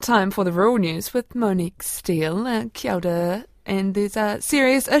Time for the rural news with Monique Steele. Kia ora. And there's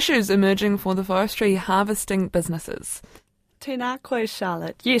serious issues emerging for the forestry harvesting businesses. Tēnā koe,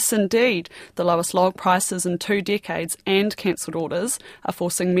 Charlotte. Yes, indeed. The lowest log prices in 2 decades and cancelled orders are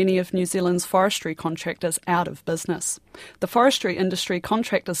forcing many of New Zealand's forestry contractors out of business. The Forestry Industry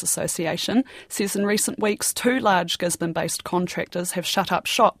Contractors Association says in recent weeks 2 large Gisborne-based contractors have shut up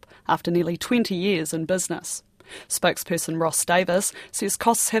shop after nearly 20 years in business. Spokesperson Ross Davis says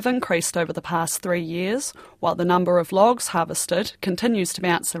costs have increased over the past 3 years, while the number of logs harvested continues to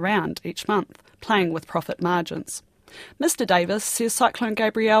bounce around each month, playing with profit margins. Mr Davis says Cyclone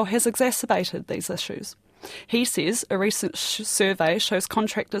Gabrielle has exacerbated these issues. He says a recent survey shows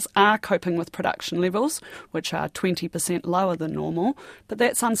contractors are coping with production levels, which are 20% lower than normal, but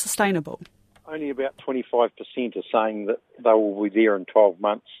that's unsustainable. Only about 25% are saying that they will be there in 12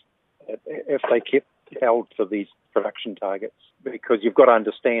 months if they kept held to these production targets, because you've got to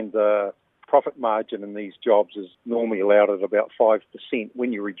understand the profit margin in these jobs is normally allowed at about 5%.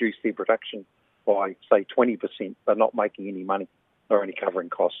 When you reduce their production by, say, 20%, they're not making any money. They're only covering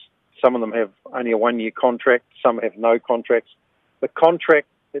costs. Some of them have only a 1-year contract, some have no contracts. The contract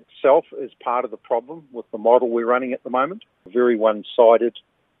itself is part of the problem with the model we're running at the moment. Very one-sided.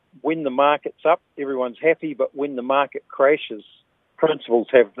 When the market's up, everyone's happy, but when the market crashes, principals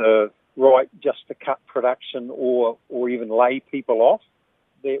have the right just to cut production or even lay people off.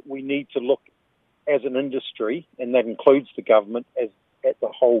 That we need to look as an industry, and that includes the government, at the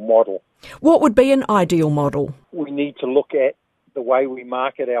whole model. What would be an ideal model? We need to look at the way we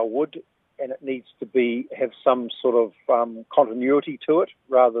market our wood, and it needs to have some sort of continuity to it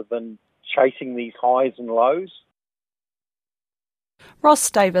rather than chasing these highs and lows. Ross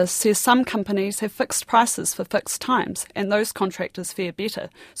Davis says some companies have fixed prices for fixed times and those contractors fare better,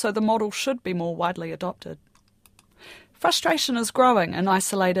 so the model should be more widely adopted. Frustration is growing in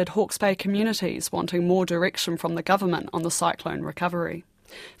isolated Hawke's Bay communities wanting more direction from the government on the cyclone recovery.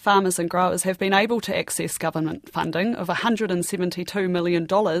 Farmers and growers have been able to access government funding of $172 million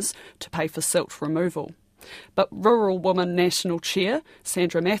to pay for silt removal. But Rural Women National Chair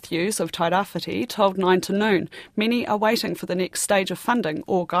Sandra Matthews of Tairāwhiti told 9 to Noon many are waiting for the next stage of funding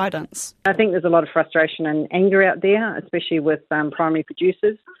or guidance. I think there's a lot of frustration and anger out there, especially with primary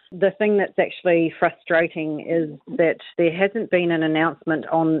producers. The thing that's actually frustrating is that there hasn't been an announcement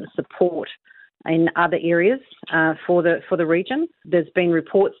on support in other areas for the region. There's been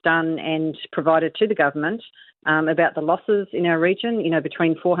reports done and provided to the government about the losses in our region,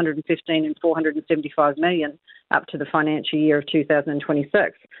 between 415 and 475 million up to the financial year of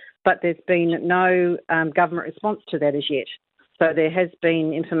 2026. But there's been no government response to that as yet. So there has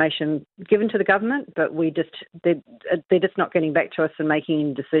been information given to the government, but they're just not getting back to us and making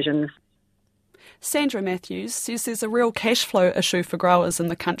any decisions. Sandra Matthews says there's a real cash flow issue for growers in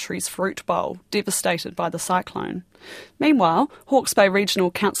the country's fruit bowl, devastated by the cyclone. Meanwhile, Hawke's Bay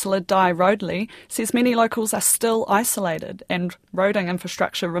Regional Councillor Di Roadley says many locals are still isolated and roading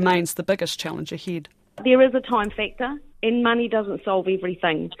infrastructure remains the biggest challenge ahead. There is a time factor, and money doesn't solve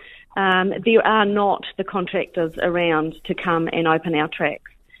everything. There are not the contractors around to come and open our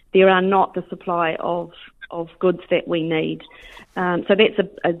tracks. There are not the supply of goods that we need. So that's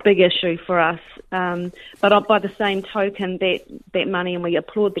a big issue for us. But by the same token, that money, and we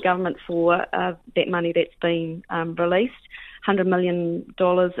applaud the government for that money that's been released, $100 million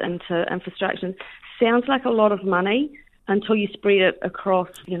into infrastructure, sounds like a lot of money until you spread it across,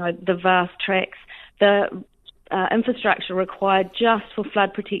 the vast tracts. The infrastructure required just for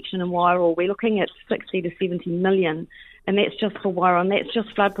flood protection in Wairoa, we're looking at 60 to 70 million, and that's just for Wairoa, and that's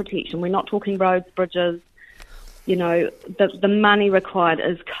just flood protection. We're not talking roads, bridges. The money required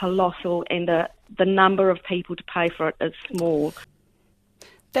is colossal, and the number of people to pay for it is small.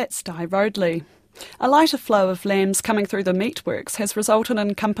 That's Di Roadley. A lighter flow of lambs coming through the meatworks has resulted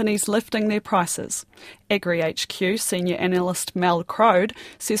in companies lifting their prices. AgriHQ senior analyst Mel Crode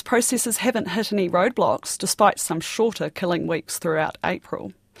says processors haven't hit any roadblocks despite some shorter killing weeks throughout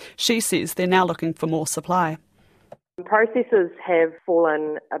April. She says they're now looking for more supply. Processors have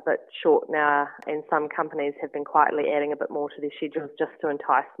fallen a bit short now, and some companies have been quietly adding a bit more to their schedules just to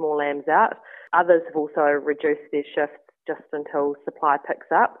entice more lambs out. Others have also reduced their shifts just until supply picks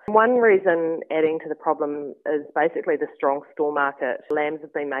up. One reason adding to the problem is basically the strong store market. Lambs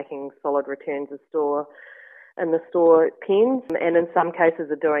have been making solid returns in the store pens, and in some cases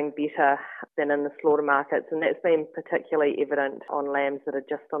are doing better than in the slaughter markets, and that's been particularly evident on lambs that are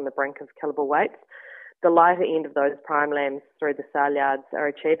just on the brink of killable weights. The lighter end of those prime lambs through the sale yards are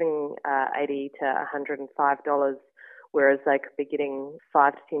achieving $80 to $105, whereas they could be getting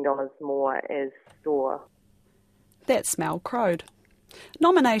 $5 to $10 more as store. That's Mel Crode.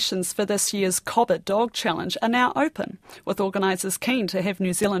 Nominations for this year's Cobber Dog Challenge are now open, with organisers keen to have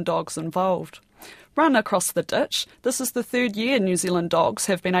New Zealand dogs involved. Run across the ditch, this is the third year New Zealand dogs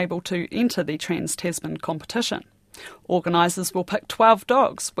have been able to enter the Trans-Tasman competition. Organisers will pick 12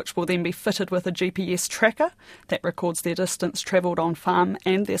 dogs, which will then be fitted with a GPS tracker that records their distance travelled on farm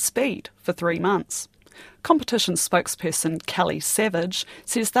and their speed for 3 months. Competition spokesperson Kelly Savage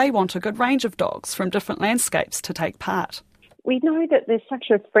says they want a good range of dogs from different landscapes to take part. We know that there's such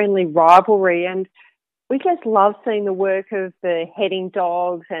a friendly rivalry, and we just love seeing the work of the heading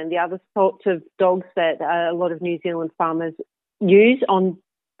dogs and the other sorts of dogs that a lot of New Zealand farmers use on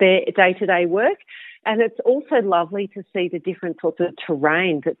their day-to-day work. And it's also lovely to see the different sorts of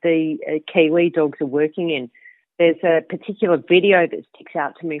terrain that the Kiwi dogs are working in. There's a particular video that sticks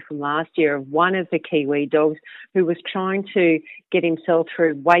out to me from last year of one of the Kiwi dogs who was trying to get himself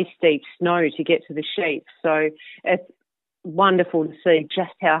through waist-deep snow to get to the sheep. So it's wonderful to see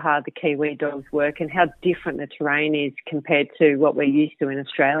just how hard the Kiwi dogs work and how different the terrain is compared to what we're used to in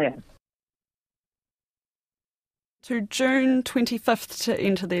Australia. To June 25th to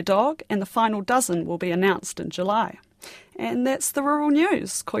enter their dog, and the final dozen will be announced in July. And that's the Rural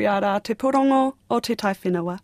News. Ko ia rā te porongo o te tai whenua.